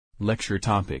Lecture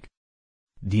topic: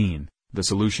 Deen, the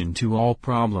solution to all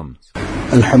problems.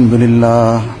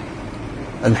 Alhamdulillah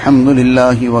wa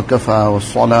kafa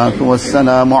wassalatu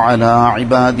wassalamu ala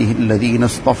ibadihi alladhina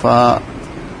istafa.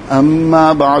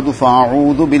 Amma ba'du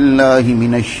fa'a'udhu billahi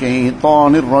minash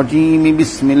shaitanir rajim.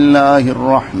 Bismillahir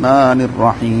rahmanir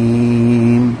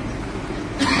rahim.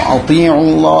 وأطيعوا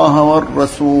الله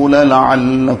والرسول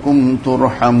لعلكم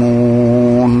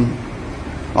ترحمون.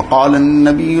 وقال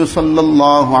النبي صلى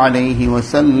الله عليه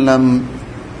وسلم: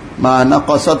 ما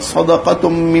نقصت صدقة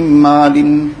من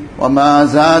مال وما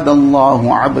زاد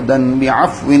الله عبدا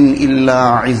بعفو إلا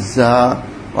عزا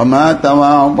وما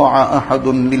تواضع أحد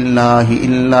لله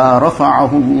إلا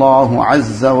رفعه الله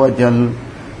عز وجل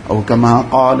أو كما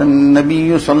قال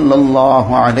النبي صلى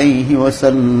الله عليه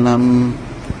وسلم.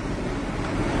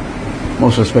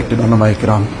 Most respected ulama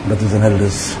ikram, brothers and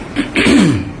elders.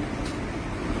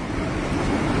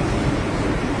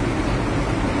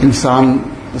 Insan,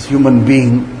 this human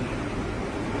being,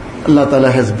 Allah Ta'ala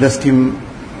has blessed him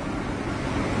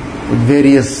with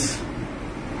various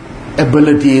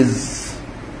abilities,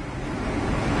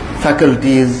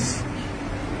 faculties.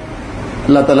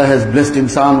 Allah Ta'ala has blessed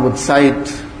insan with sight.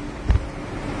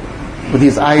 With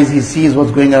his eyes he sees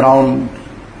what's going around,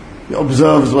 he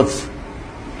observes what's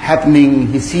happening,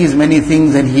 he sees many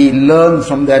things and he learns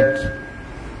from that.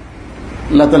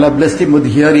 Allah Ta'ala blessed him with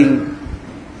hearing.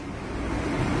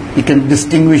 He can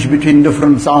distinguish between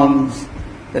different sounds.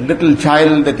 That little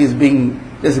child that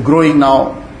is growing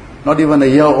now, not even a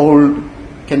year old,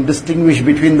 can distinguish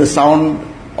between the sound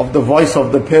of the voice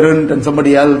of the parent and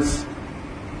somebody else.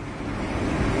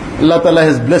 Allah Ta'ala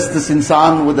has blessed this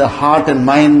insan with a heart and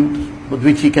mind with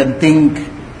which he can think.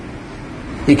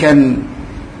 He can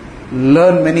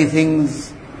learn many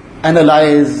things,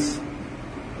 analyze,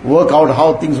 work out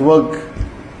how things work,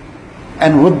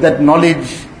 and with that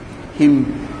knowledge he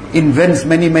invents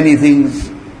many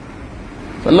things.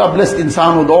 So Allah blessed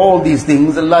insan with all these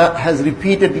things. Allah has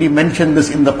repeatedly mentioned this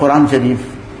in the Quran Sharif,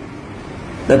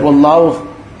 that Wallahu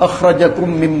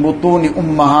akhrajakum min butuni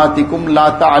ummahatikum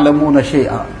la ta'lamuna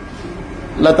shay'a.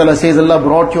 Allah Ta'ala says, Allah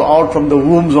brought you out from the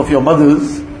wombs of your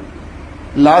mothers.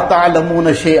 La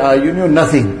ta'lamuna shay'a, you knew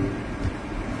nothing.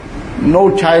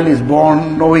 No child is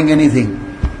born knowing anything.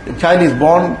 The child is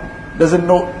born, doesn't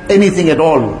know anything at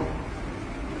all.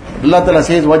 Allah Ta'ala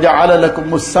says, وَجَعَلَ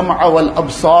لَكُمُ السَّمْعَ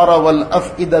وَالْأَبْصَارَ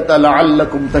وَالْأَفْئِدَةَ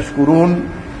لَعَلَّكُمْ تَشْكُرُونَ.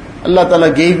 Allah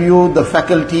Ta'ala gave you the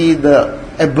faculty, the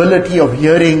ability of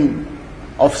hearing,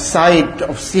 of sight,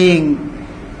 of seeing,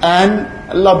 and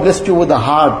Allah blessed you with a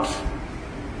heart.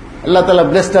 Allah Ta'ala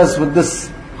blessed us with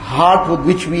this heart with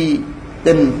which we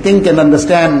then think and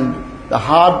understand. The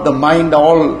heart, the mind are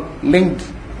all linked.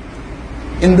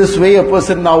 In this way a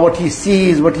person now, what he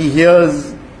sees, what he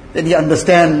hears, then he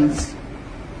understands.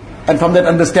 And from that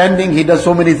understanding he does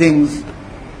so many things.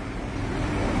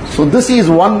 So this is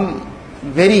one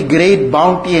very great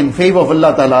bounty and favor of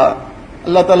Allah Ta'ala.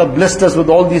 Allah Ta'ala blessed us with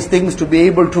all these things to be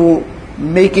able to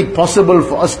make it possible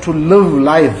for us to live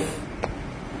life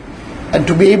and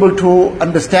to be able to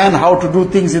understand how to do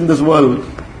things in this world.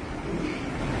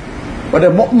 But a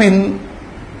mu'min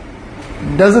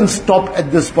doesn't stop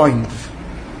at this point.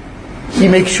 He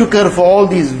makes shukr for all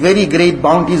these very great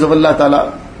bounties of Allah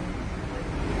Ta'ala.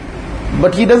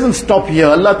 But he doesn't stop here.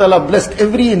 Allah Ta'ala blessed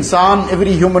every insan,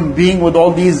 every human being with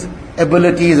all these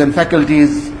abilities and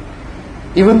faculties.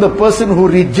 Even the person who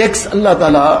rejects Allah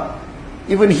Ta'ala,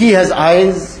 even he has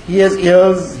eyes, he has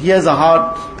ears, he has a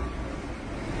heart.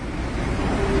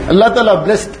 Allah Ta'ala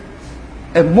blessed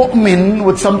a mu'min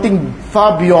with something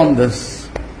far beyond this.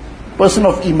 Person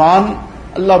of iman,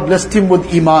 Allah blessed him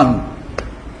with iman.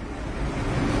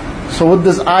 So with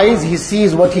his eyes he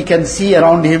sees what he can see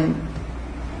around him.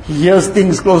 He hears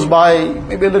things close by,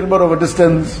 maybe a little bit of a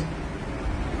distance.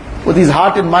 With his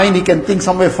heart and mind he can think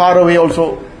somewhere far away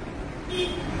also.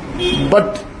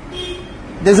 But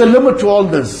there's a limit to all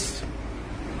this.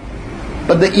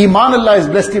 But the iman Allah has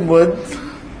blessed him with,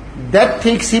 that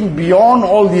takes him beyond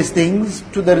all these things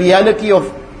to the reality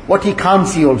of what he can't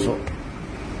see also.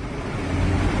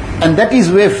 And that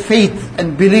is where faith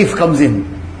and belief comes in.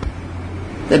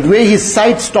 That where his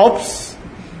sight stops,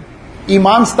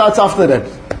 iman starts after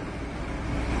that.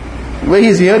 Where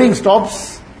his hearing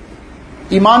stops,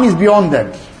 iman is beyond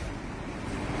that.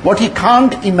 What he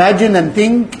can't imagine and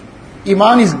think,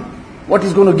 iman is what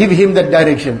is going to give him that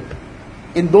direction.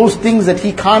 In those things that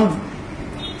he can't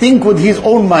think with his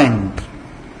own mind.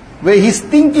 Where his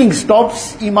thinking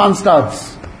stops, iman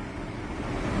starts.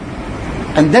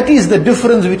 And that is the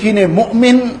difference between a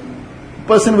mu'min,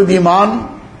 person with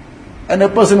iman, and a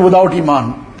person without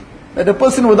iman. That a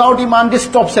person without iman just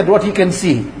stops at what he can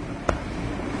see.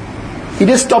 He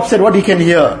just stops at what he can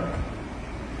hear.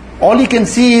 All he can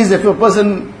see is if a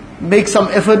person makes some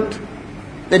effort,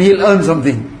 then he'll earn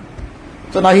something.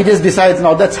 So now he just decides,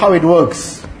 now that's how it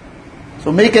works.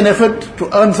 So make an effort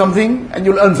to earn something and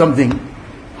you'll earn something.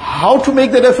 How to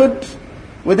make that effort,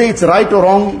 whether it's right or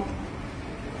wrong,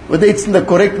 whether it's in the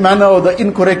correct manner or the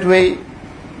incorrect way,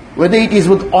 whether it is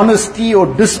with honesty or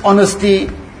dishonesty,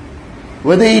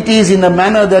 whether it is in a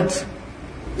manner that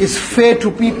is fair to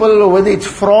people or whether it's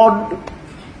fraud,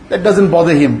 that doesn't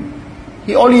bother him.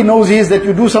 All he knows is that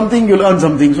you do something, you'll earn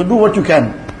something. So do what you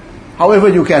can, however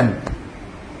you can.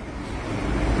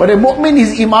 But a mu'min,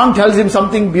 his iman tells him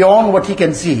something beyond what he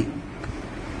can see.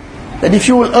 That if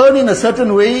you will earn in a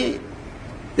certain way,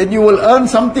 then you will earn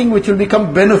something which will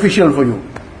become beneficial for you.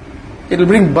 It will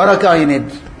bring barakah in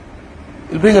it.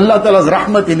 It will bring Allah Ta'ala's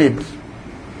rahmat in it.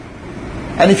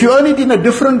 And if you earn it in a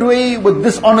different way, with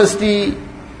dishonesty,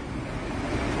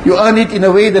 you earn it in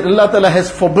a way that Allah Ta'ala has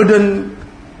forbidden,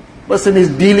 person is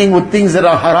dealing with things that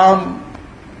are haram.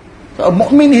 So a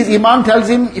mu'min, his iman tells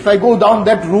him, if I go down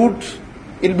that route,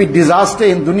 it'll be disaster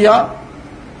in dunya,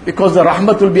 because the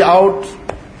rahmat will be out,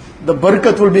 the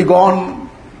barakat will be gone.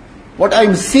 What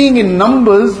I'm seeing in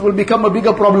numbers will become a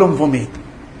bigger problem for me.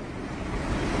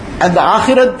 And the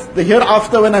akhirat, the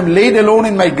hereafter, when I'm laid alone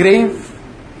in my grave,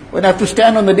 when I have to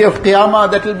stand on the day of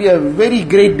Qiyamah, that will be a very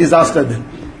great disaster then.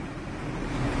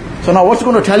 So now what's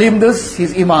going to tell him this?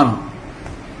 His iman.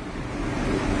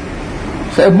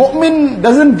 So a mu'min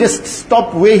doesn't just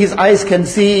stop where his eyes can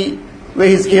see, where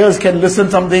his ears can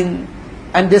listen something,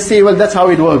 and just say, well, that's how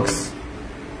it works.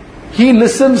 He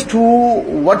listens to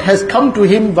what has come to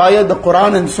him via the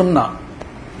Quran and Sunnah.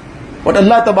 What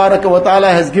Allah Tabaraka wa Ta'ala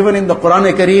has given in the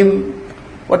Quran Kareem,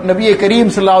 what Nabi Kareem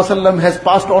Sallallahu Alaihi Wasallam has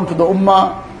passed on to the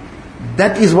Ummah,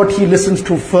 that is what he listens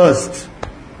to first.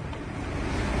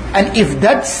 And if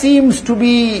that seems to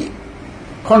be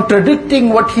contradicting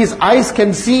what his eyes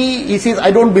can see, he says,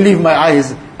 I don't believe my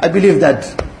eyes, I believe that.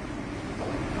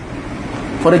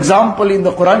 For example, in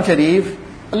the Quran Sharif,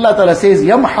 Allah Ta'ala says,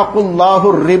 يَمْحَقُ اللَّهُ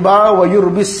الرِّبَى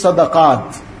وَيُرْبِي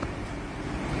الصَّدَقَاتِ.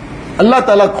 Allah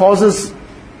Ta'ala causes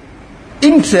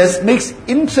interest, makes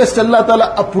interest, Allah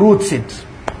Ta'ala uproots it,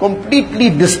 completely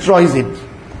destroys it.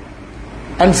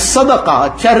 And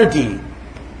sadaqah, charity,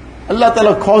 Allah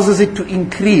Ta'ala causes it to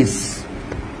increase.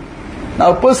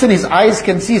 Now a person, his eyes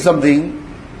can see something,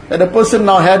 that a person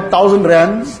now had 1,000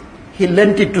 rands, he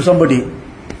lent it to somebody.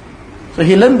 So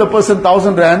he lent the person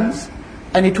 1,000 rands,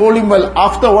 and he told him, well,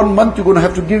 after 1 month you're going to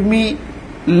have to give me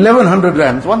 1,100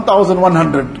 rands,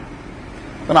 1,100.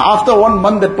 And after 1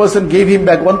 month that person gave him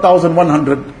back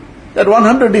 1,100. That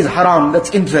 100 is haram,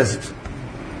 that's interest.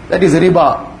 That is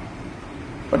riba.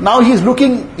 But now he's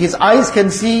looking, his eyes can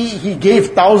see, he gave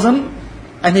 1,000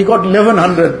 and he got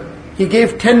 1,100. He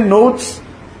gave 10 notes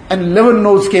and 11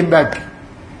 notes came back.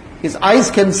 His eyes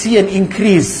can see an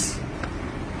increase.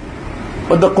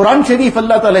 But the Quran Sharif,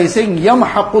 Allah Ta'ala is saying,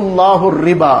 يَمْحَقُ اللَّهُ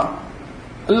الرِّبَى.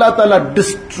 Allah Ta'ala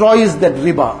destroys that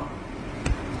riba.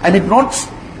 And it's not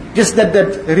just that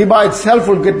riba itself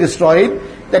will get destroyed,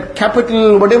 that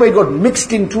capital, whatever it got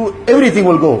mixed into, everything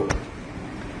will go.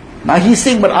 Now he's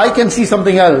saying, but I can see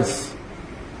something else.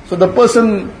 So the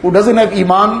person who doesn't have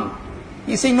iman,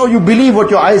 he's saying, no, you believe what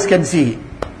your eyes can see.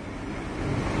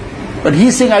 But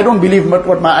he's saying, I don't believe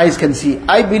what my eyes can see.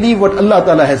 I believe what Allah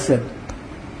Ta'ala has said.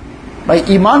 My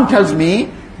iman tells me,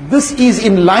 this is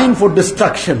in line for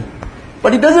destruction.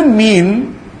 But it doesn't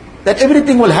mean that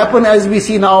everything will happen as we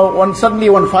see now, suddenly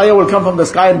one fire will come from the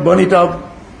sky and burn it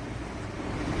up.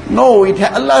 No,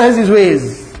 Allah has His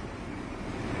ways.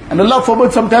 And Allah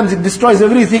forbid, sometimes it destroys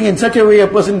everything in such a way a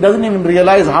person doesn't even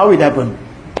realize how it happened.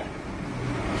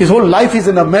 His whole life is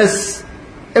in a mess,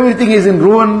 everything is in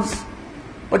ruins,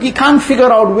 but he can't figure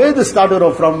out where this started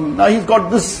off from. Now he's got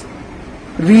this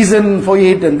reason for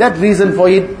it and that reason for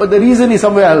it, but the reason is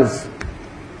somewhere else.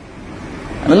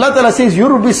 And Allah Ta'ala says,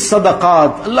 Yurbi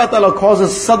sadaqat. Allah Ta'ala causes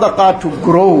sadaqah to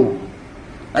grow.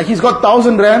 Like he's got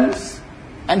 1,000 rands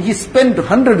and he spent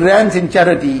 100 rands in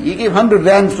charity. He gave 100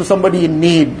 rands to somebody in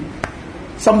need,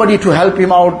 somebody to help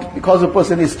him out because the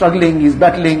person is struggling, he's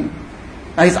battling.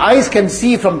 Now his eyes can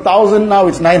see from 1,000, now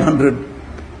it's 900.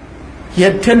 He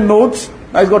had 10 notes,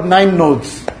 now he's got 9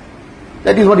 notes.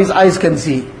 That is what his eyes can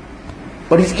see.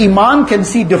 But his iman can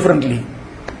see differently.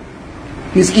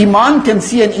 His iman can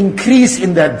see an increase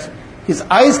in that. His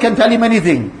eyes can tell him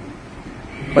anything.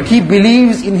 But he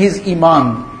believes in his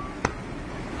iman.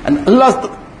 And Allah's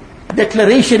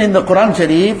declaration in the Quran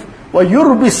Sharif,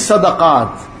 وَيُرْبِ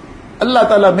الصَّدَقَاتِ. Allah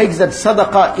Ta'ala makes that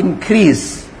sadaqah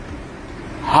increase.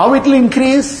 How it will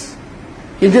increase?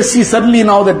 He'll just see suddenly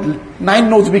now that 9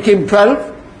 notes became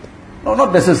 12. No,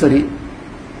 not necessary.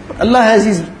 Allah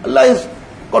has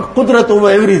got qudrat over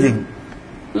everything.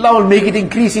 Allah will make it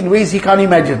increase in ways He can't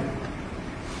imagine.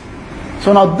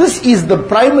 So now this is the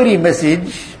primary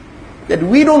message, that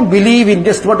we don't believe in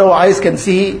just what our eyes can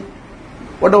see,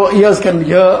 what our ears can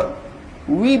hear.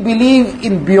 We believe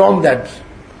in beyond that.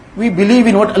 We believe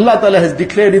in what Allah Ta'ala has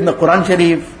declared in the Quran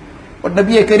Sharif, what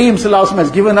Nabi Kareem Sallallahu Alaihi Wasallam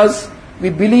has given us. We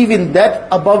believe in that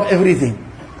above everything.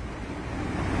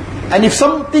 And if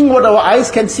something what our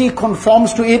eyes can see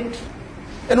conforms to it,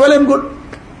 then well and good.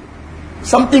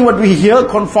 Something what we hear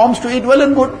conforms to it, well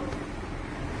and good.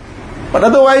 But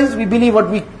otherwise, we believe what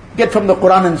we get from the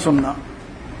Quran and Sunnah.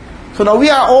 So now we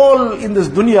are all in this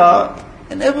dunya,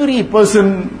 and every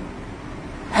person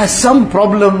has some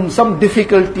problem, some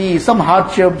difficulty, some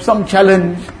hardship, some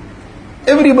challenge.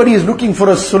 Everybody is looking for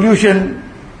a solution.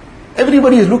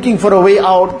 Everybody is looking for a way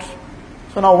out.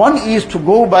 So now one is to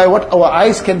go by what our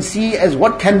eyes can see as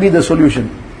what can be the solution.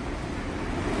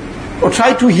 Or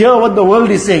try to hear what the world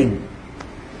is saying.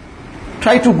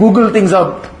 Try to Google things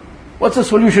up. What's the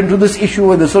solution to this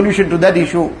issue and the solution to that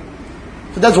issue?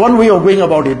 So that's one way of going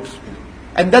about it.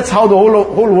 And that's how the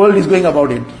whole world is going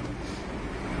about it.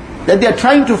 That they are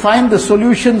trying to find the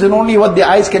solutions in only what their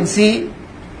eyes can see,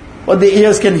 what their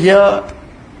ears can hear.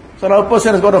 So now a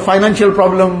person has got a financial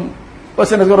problem,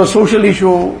 person has got a social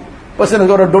issue, person has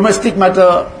got a domestic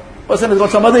matter, person has got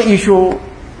some other issue.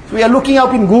 So we are looking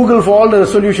up in Google for all the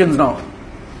solutions now.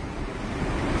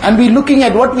 And we're looking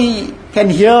at what we can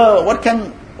hear,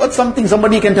 what's something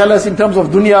somebody can tell us in terms of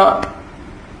dunya,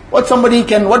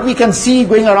 what we can see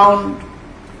going around.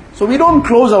 So we don't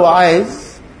close our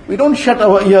eyes, we don't shut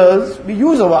our ears, we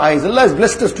use our eyes. Allah has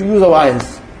blessed us to use our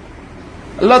eyes.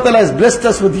 Allah Ta'ala has blessed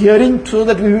us with hearing so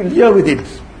that we will hear with it.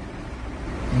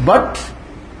 But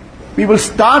we will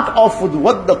start off with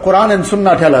what the Quran and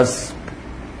Sunnah tell us.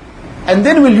 And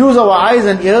then we'll use our eyes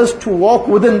and ears to walk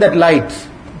within that light.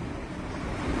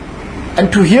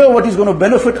 And to hear what is going to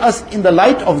benefit us in the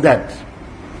light of that.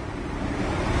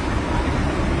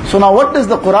 So now what does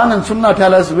the Quran and Sunnah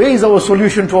tell us? Where is our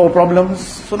solution to our problems?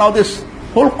 So now this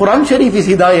whole Quran Sharif is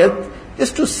hidayat,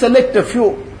 just to select a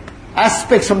few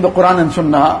aspects from the Quran and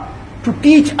Sunnah to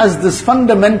teach us this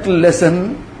fundamental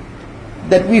lesson,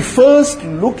 that we first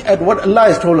look at what Allah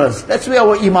has told us. That's where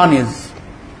our iman is.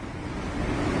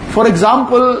 For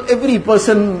example, every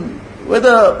person,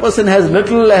 whether a person has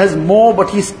little, has more, but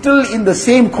he's still in the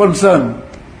same concern.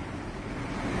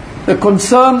 The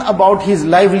concern about his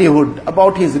livelihood,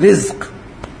 about his rizq,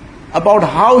 about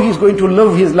how he's going to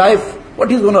live his life, what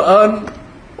he's going to earn,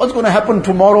 what's going to happen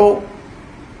tomorrow.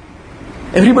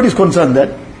 Everybody's concerned that.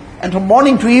 And from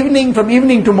morning to evening, from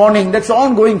evening to morning, that's the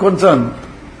ongoing concern.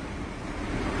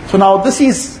 So now this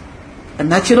is a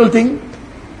natural thing.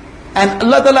 And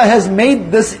Allah Ta'ala has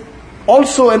made this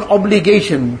also an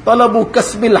obligation. Talabu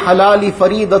kasbil halali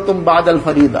faridatum ba'dal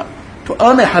farida. To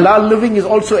earn a halal living is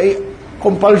also a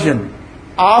compulsion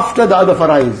after the other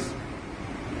farais.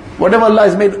 Whatever Allah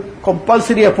has made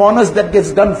compulsory upon us, that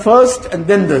gets done first and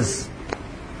then this.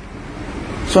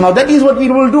 So now that is what we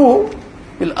will do.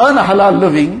 We'll earn a halal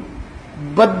living,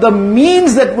 but the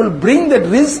means that will bring that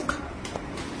rizq.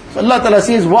 So Allah Ta'ala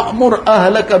says, وَأْمُرْ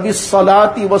أَهْلَكَ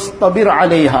بِالصَّلَاةِ وَاسْتَبِرْ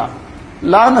عَلَيْهَا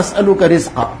لَا نَسْأَلُكَ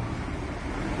رِزْقًا.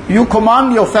 You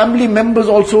command your family members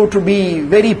also to be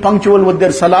very punctual with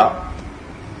their salah.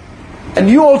 And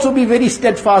you also be very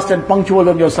steadfast and punctual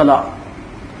on your salah.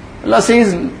 Allah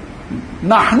says,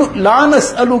 نَحْنُ لَا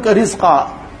نَسْأَلُكَ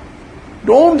رِزْقًا.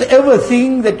 Don't ever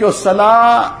think that your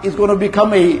salah is going to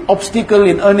become an obstacle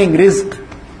in earning rizq.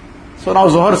 So now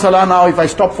Zuhr salah, now if I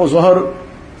stop for Zuhr,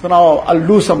 so now I'll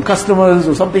lose some customers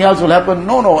or something else will happen.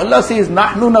 No. Allah says,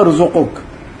 نَحْنُ نَرْزُقُكَ.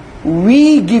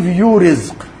 We give you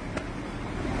rizq.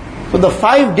 So the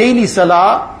 5 daily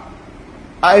salah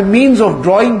are a means of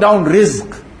drawing down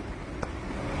rizq.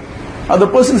 Now the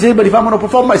person says, but if I'm going to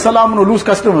perform my salah, I'm going to lose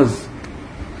customers.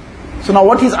 So now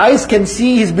what his eyes can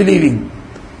see, he's believing.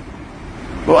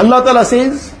 So Allah Ta'ala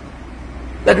says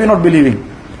that we're not believing.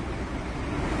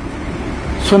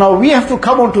 So now we have to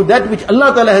come on to that which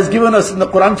Allah Ta'ala has given us in the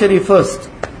Quran Sharif first.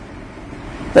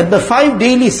 That the 5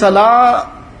 daily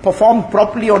salah performed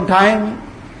properly on time,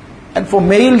 and for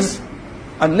males,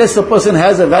 unless a person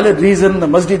has a valid reason, the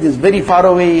masjid is very far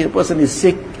away, a person is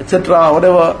sick, etc.,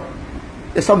 whatever,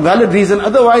 there's some valid reason,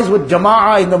 otherwise with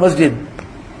jama'ah in the masjid.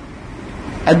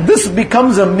 And this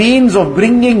becomes a means of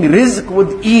bringing rizq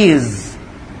with ease.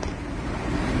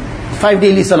 5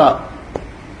 daily salah.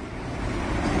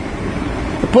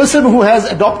 The person who has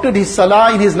adopted his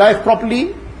salah in his life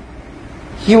properly,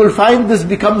 he will find this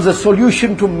becomes a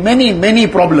solution to many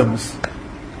problems.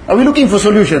 Are we looking for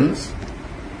solutions?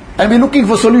 And we're looking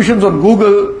for solutions on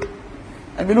Google,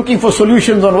 And we're looking for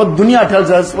solutions on what dunya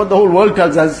tells us, what the whole world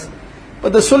tells us.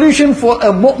 But the solution for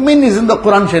a mu'min is in the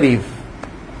Quran Sharif.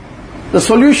 The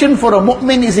solution for a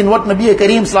mu'min is in what Nabi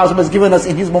Kareem Sallallahu Alaihi Wasallam has given us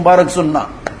in his Mubarak Sunnah.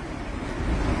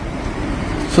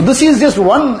 So this is just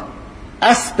one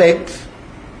aspect,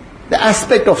 the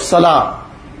aspect of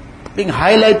Salah, being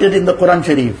highlighted in the Quran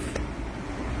Sharif.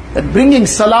 That bringing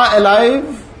Salah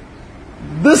alive,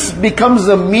 this becomes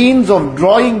a means of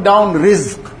drawing down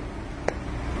rizq.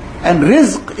 And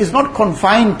rizq is not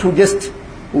confined to just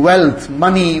wealth,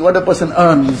 money, what a person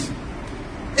earns.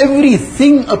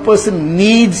 Everything a person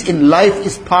needs in life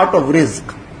is part of rizq.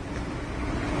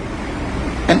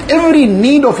 And every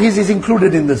need of his is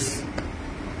included in this.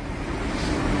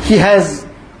 He has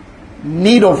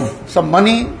need of some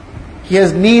money, he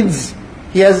has needs,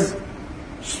 he has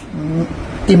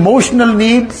emotional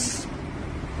needs,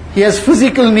 he has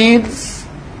physical needs,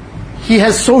 he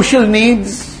has social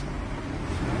needs,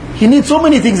 he needs so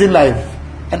many things in life.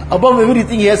 And above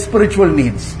everything he has spiritual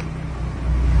needs.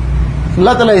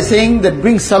 Allah Ta'ala is saying that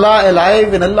bring Salah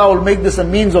alive and Allah will make this a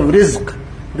means of rizq.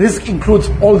 Rizq includes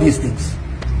all these things.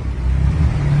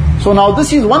 So now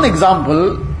this is one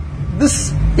example.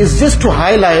 This is just to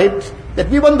highlight that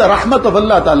we want the rahmat of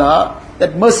Allah Ta'ala,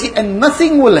 that mercy, and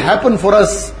nothing will happen for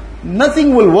us,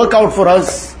 nothing will work out for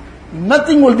us,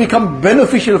 nothing will become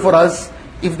beneficial for us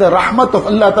if the rahmat of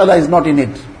Allah Ta'ala is not in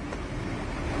it.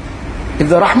 If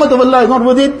the rahmat of Allah is not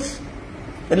with it,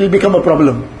 then it will become a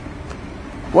problem.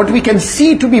 What we can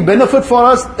see to be benefit for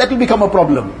us, that will become a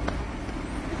problem.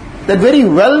 That very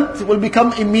wealth will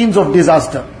become a means of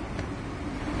disaster.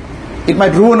 It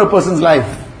might ruin a person's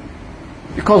life,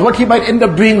 because what he might end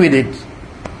up doing with it.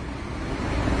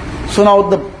 So now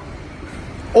the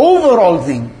overall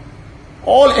thing,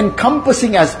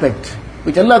 all-encompassing aspect,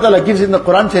 which Allah Ta'ala gives in the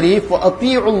Quran Sharif,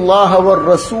 وَأَطِيعُوا اللَّهَ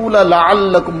وَالرَّسُولَ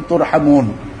لَعَلَّكُمْ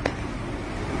تُرْحَمُونَ.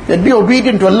 Then be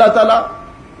obedient to Allah Ta'ala,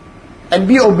 and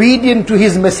be obedient to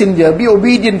His Messenger, be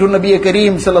obedient to Nabi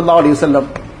Kareem Sallallahu Alaihi Wasallam.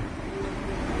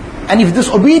 And if this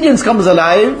obedience comes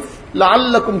alive,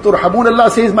 لَعَلَّكُمْ تُرْحَمُونَ, Allah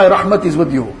says, my rahmat is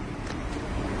with you.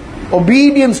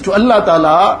 Obedience to Allah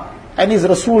Ta'ala and His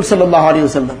Rasul Sallallahu Alaihi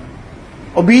Wasallam.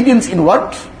 Obedience in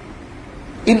what?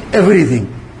 In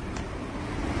everything.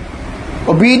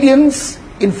 Obedience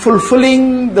in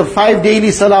fulfilling the 5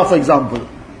 daily salah, for example.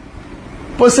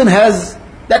 Person has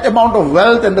that amount of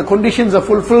wealth and the conditions are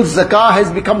fulfilled, zakah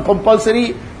has become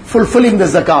compulsory, fulfilling the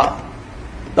zakah.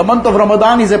 The month of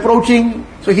Ramadan is approaching,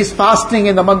 so he's fasting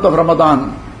in the month of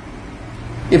Ramadan.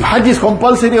 If Hajj is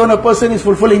compulsory on a person, is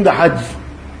fulfilling the Hajj.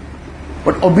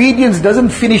 But obedience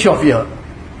doesn't finish off here.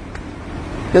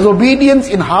 There's obedience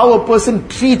in how a person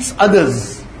treats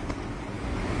others,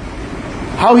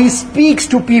 how he speaks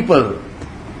to people.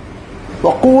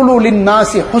 وَقُولُوا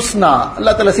لِلنَّاسِ حُسْنًا.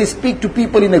 Allah Ta'ala says, speak to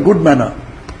people in a good manner.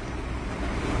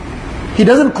 He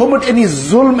doesn't commit any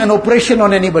zulm and oppression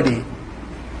on anybody.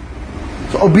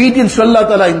 So obedience to Allah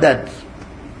Ta'ala in that.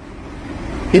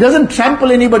 He doesn't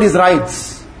trample anybody's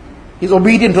rights. He's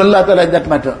obedient to Allah Ta'ala in that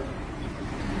matter.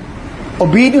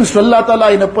 Obedience to Allah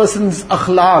Ta'ala in a person's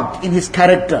akhlaq, in his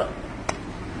character.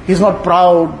 He's not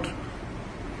proud.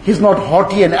 He's not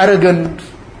haughty and arrogant.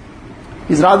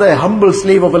 He's rather a humble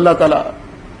slave of Allah Ta'ala.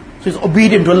 So he's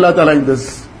obedient to Allah Ta'ala in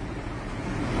this.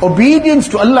 Obedience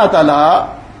to Allah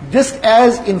Ta'ala, just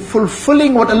as in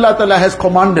fulfilling what Allah Ta'ala has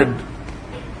commanded.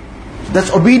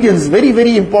 That's obedience, very,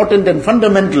 very important and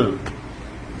fundamental.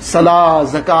 Salah,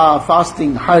 zakah,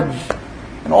 fasting, hajj,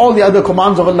 and all the other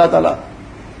commands of Allah Ta'ala.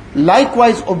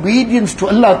 Likewise, obedience to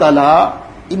Allah Ta'ala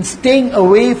in staying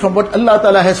away from what Allah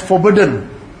Ta'ala has forbidden.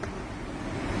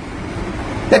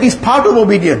 That is part of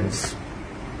obedience.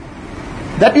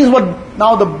 That is what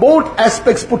now the both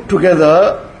aspects put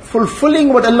together,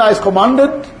 fulfilling what Allah has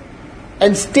commanded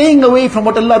and staying away from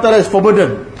what Allah Ta'ala has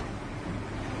forbidden.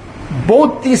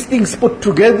 Both these things put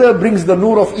together brings the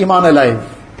nur of Iman alive.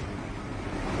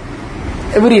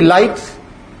 Every light,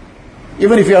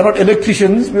 even if you are not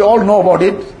electricians, we all know about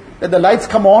it, that the lights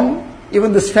come on,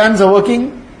 even the fans are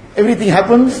working, everything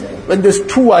happens when there's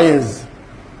 2 wires.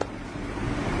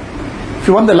 If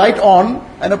you want the light on,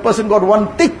 and a person got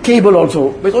one thick cable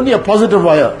also, but it's only a positive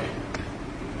wire,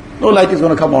 no light is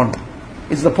going to come on.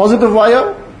 It's the positive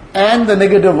wire and the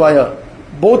negative wire,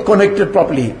 both connected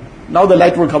properly. Now the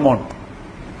light will come on.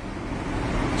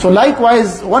 So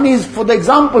likewise, one is, for the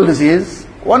example this is,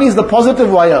 one is the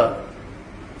positive wire,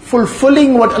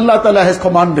 fulfilling what Allah Ta'ala has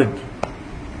commanded.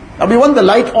 Now we want the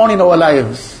light on in our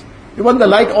lives. We want the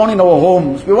light on in our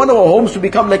homes. We want our homes to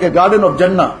become like a garden of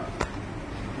Jannah.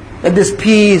 That there's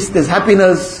peace, there's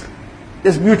happiness,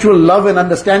 there's mutual love and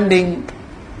understanding.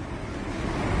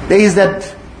 There is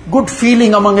that good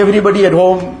feeling among everybody at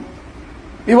home.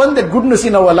 We want that goodness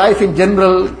in our life in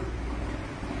general.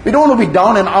 We don't want to be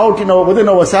down and out within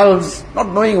ourselves, not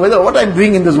knowing what I'm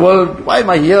doing in this world, why am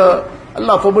I here?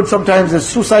 Allah forbid, sometimes there's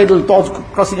suicidal thoughts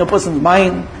crossing a person's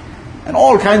mind and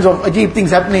all kinds of ajib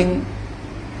things happening.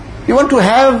 We want to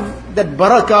have that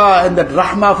barakah and that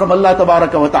rahmah from Allah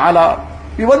tabaraka wa ta'ala.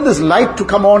 We want this light to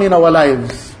come on in our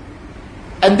lives.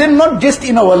 And then not just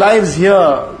in our lives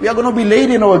here, we are going to be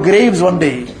laid in our graves one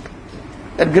day.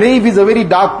 That grave is a very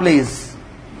dark place.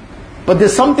 But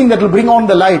there's something that will bring on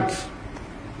the light.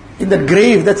 In that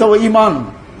grave, that's our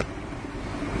iman.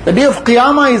 The day of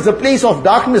Qiyamah is the place of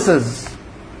darknesses.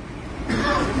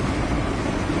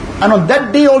 And on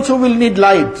that day also we'll need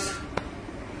light.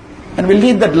 And we'll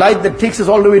need that light that takes us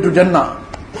all the way to Jannah.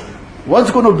 What's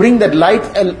going to bring that light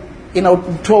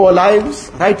to our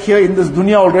lives, right here in this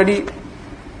dunya already,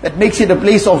 that makes it a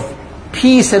place of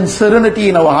peace and serenity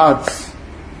in our hearts.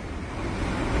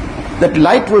 That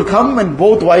light will come and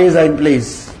both wires are in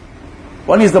place.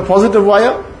 One is the positive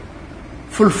wire,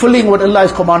 fulfilling what Allah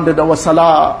has commanded, our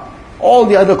salah, all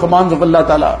the other commands of Allah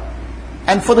Ta'ala.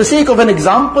 And for the sake of an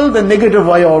example, the negative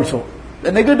wire also.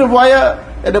 The negative wire,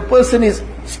 that a person is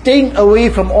staying away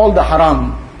from all the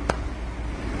haram.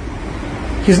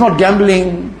 He's not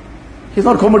gambling, he's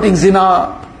not committing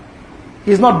zina,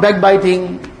 he's not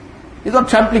backbiting, he's not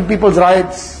trampling people's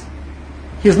rights,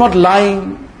 he's not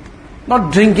lying,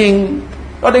 not drinking,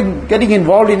 not getting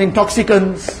involved in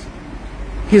intoxicants.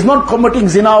 He's not committing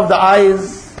zina of the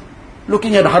eyes,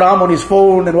 looking at haram on his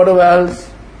phone and whatever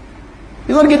else.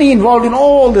 He's not getting involved in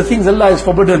all the things Allah has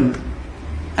forbidden.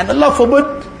 And Allah forbid,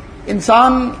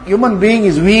 insan, human being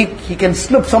is weak, he can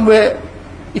slip somewhere.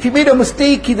 If he made a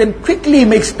mistake, he then quickly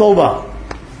makes tawbah,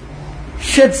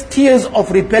 sheds tears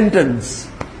of repentance,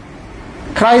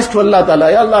 cries to Allah Ta'ala,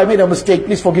 Ya Allah, I made a mistake,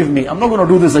 please forgive me, I'm not going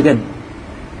to do this again.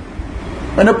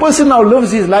 When a person now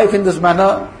lives his life in this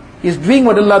manner, he's doing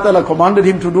what Allah Ta'ala commanded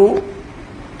him to do,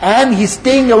 and he's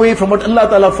staying away from what Allah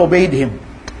Ta'ala forbade him.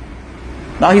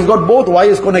 Now he's got both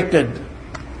wires connected.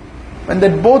 When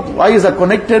that both wires are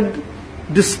connected,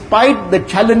 despite the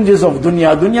challenges of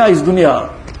dunya, dunya is dunya.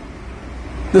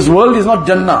 This world is not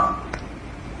Jannah.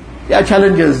 There are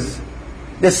challenges.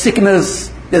 There's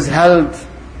sickness, there's health,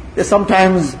 there's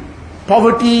sometimes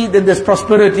poverty, then there's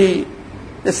prosperity.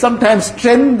 There's sometimes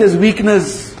strength, there's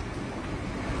weakness.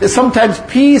 There's sometimes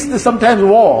peace, there's sometimes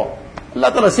war.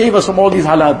 Allah Ta'ala save us from all these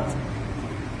halat.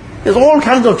 There's all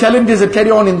kinds of challenges that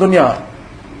carry on in dunya.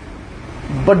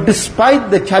 But despite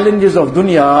the challenges of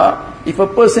dunya, if a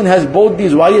person has both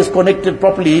these wires connected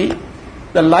properly,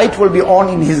 the light will be on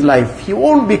in his life. He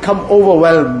won't become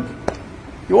overwhelmed.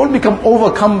 He won't become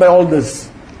overcome by all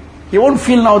this. He won't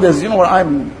feel now there's,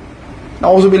 I'm,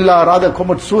 na'uzubillah, rather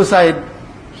commit suicide.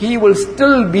 He will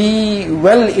still be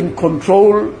well in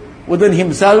control within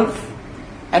himself,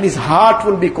 and his heart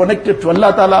will be connected to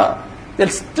Allah Ta'ala.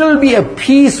 There'll still be a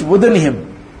peace within him.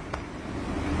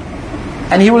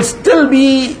 And he will still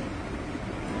be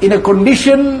in a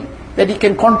condition that he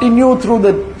can continue through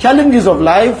the challenges of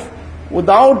life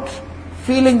without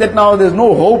feeling that now there's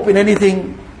no hope in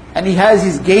anything, and he has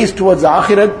his gaze towards the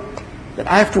akhirat, that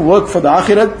I have to work for the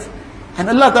akhirat, and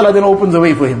Allah Ta'ala then opens the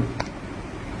way for him.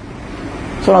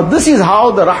 So now this is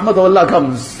how the rahmat of Allah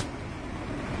comes.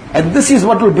 And this is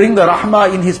what will bring the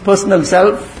rahmah in his personal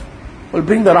self, will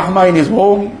bring the rahmah in his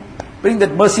home, bring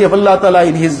that mercy of Allah Ta'ala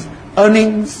in his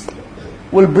earnings,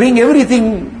 will bring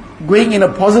everything going in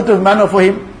a positive manner for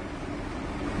him.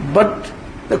 But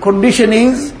the condition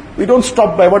is, we don't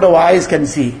stop by what our eyes can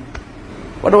see,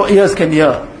 what our ears can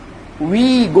hear.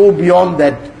 We go beyond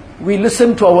that. We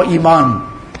listen to our iman.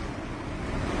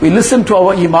 We listen to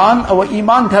our iman. Our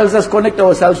iman tells us connect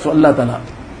ourselves to Allah Ta'ala.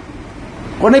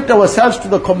 Connect ourselves to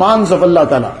the commands of Allah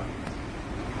Ta'ala.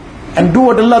 And do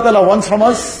what Allah Ta'ala wants from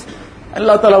us.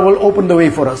 Allah Ta'ala will open the way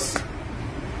for us.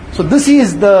 So this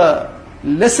is the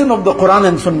lesson of the Quran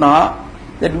and Sunnah,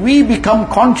 that we become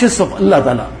conscious of Allah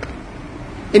Ta'ala.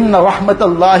 Inna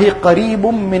rahmatallahi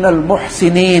qareebum minal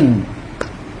muhsinin.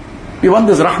 We want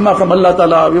this rahmah from Allah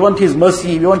Ta'ala, we want His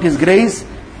mercy, we want His grace.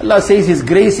 Allah says His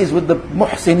grace is with the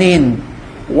muhsinin.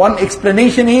 One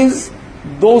explanation is,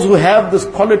 those who have this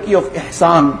quality of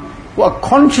ihsan, who are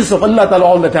conscious of Allah Ta'ala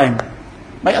all the time.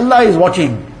 My Allah is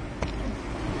watching.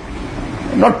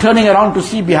 I'm not turning around to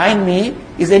see behind me,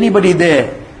 is anybody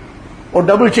there? Or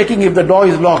double checking if the door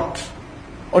is locked.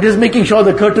 Or just making sure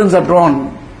the curtains are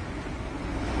drawn.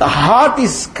 The heart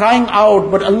is crying out,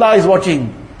 but Allah is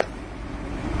watching.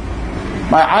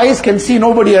 My eyes can see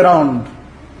nobody around.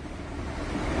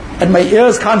 And my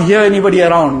ears can't hear anybody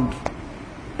around.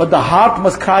 But the heart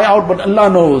must cry out, but Allah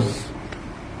knows.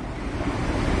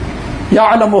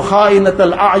 يَعْلَمُ خَائِنَةَ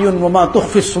الْأَعْيُنِ وَمَا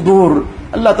تُخْفِي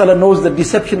الصُّدُورِ. Allah Ta'ala knows the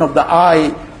deception of the eye,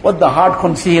 what the heart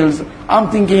conceals.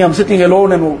 I'm thinking I'm sitting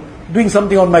alone and doing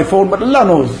something on my phone, but Allah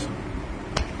knows.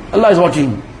 Allah is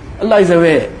watching. Allah is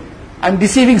aware. I'm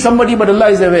deceiving somebody, but Allah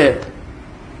is aware.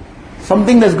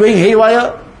 Something that's going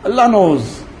haywire, Allah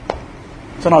knows.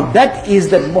 So now that is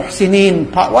that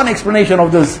muhsineen. One explanation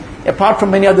of this, apart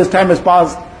from many others, time has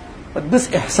passed. But this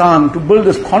ihsan, to build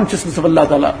this consciousness of Allah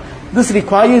Ta'ala, this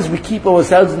requires we keep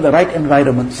ourselves in the right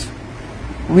environments.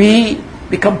 We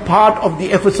become part of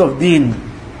the efforts of Deen.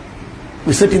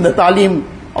 We sit in the talim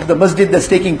of the masjid that's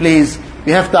taking place.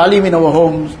 We have talim in our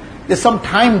homes. There's some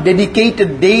time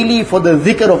dedicated daily for the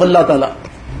dhikr of Allah Ta'ala.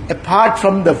 Apart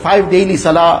from the 5 daily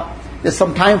salah, there's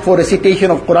some time for recitation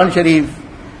of Quran Sharif,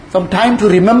 some time to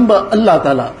remember Allah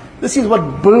Ta'ala. This is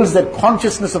what builds that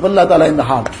consciousness of Allah Ta'ala in the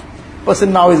heart.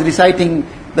 Person now is reciting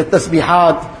the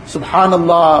tasbihat,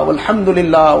 subhanallah,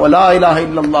 walhamdulillah, wa la ilaha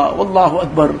illallah, wallahu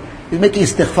akbar. He's making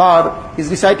istighfar, he's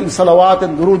reciting salawat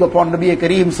and durood upon Nabi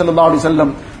Kareem sallallahu alaihi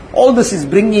wasallam. All this is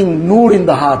bringing nur in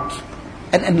the heart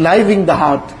and enlivening the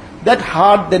heart. That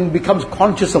heart then becomes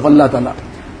conscious of Allah Ta'ala.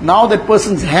 Now that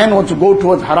person's hand wants to go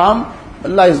towards haram,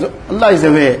 Allah is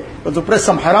aware. He wants to press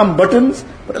some haram buttons,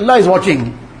 but Allah is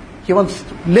watching.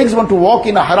 Legs want to walk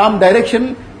in a haram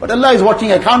direction, but Allah is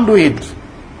watching, I can't do it.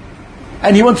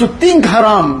 And he wants to think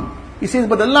haram. He says,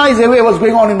 but Allah is aware what's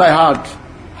going on in my heart.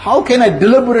 How can I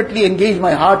deliberately engage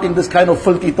my heart in this kind of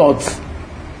filthy thoughts?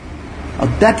 Now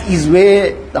that is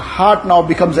where the heart now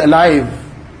becomes alive.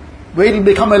 Where it will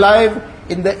become alive?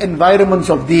 In the environments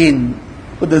of Deen,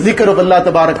 with the zikr of Allah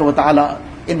Tabaraka wa Ta'ala,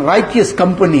 in righteous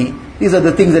company. These are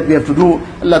the things that we have to do.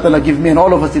 Allah Ta'ala give me and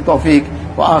all of us the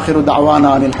tawfiq. Wa akhiru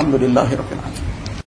da'wana alhamdulillahi rabbil alamin.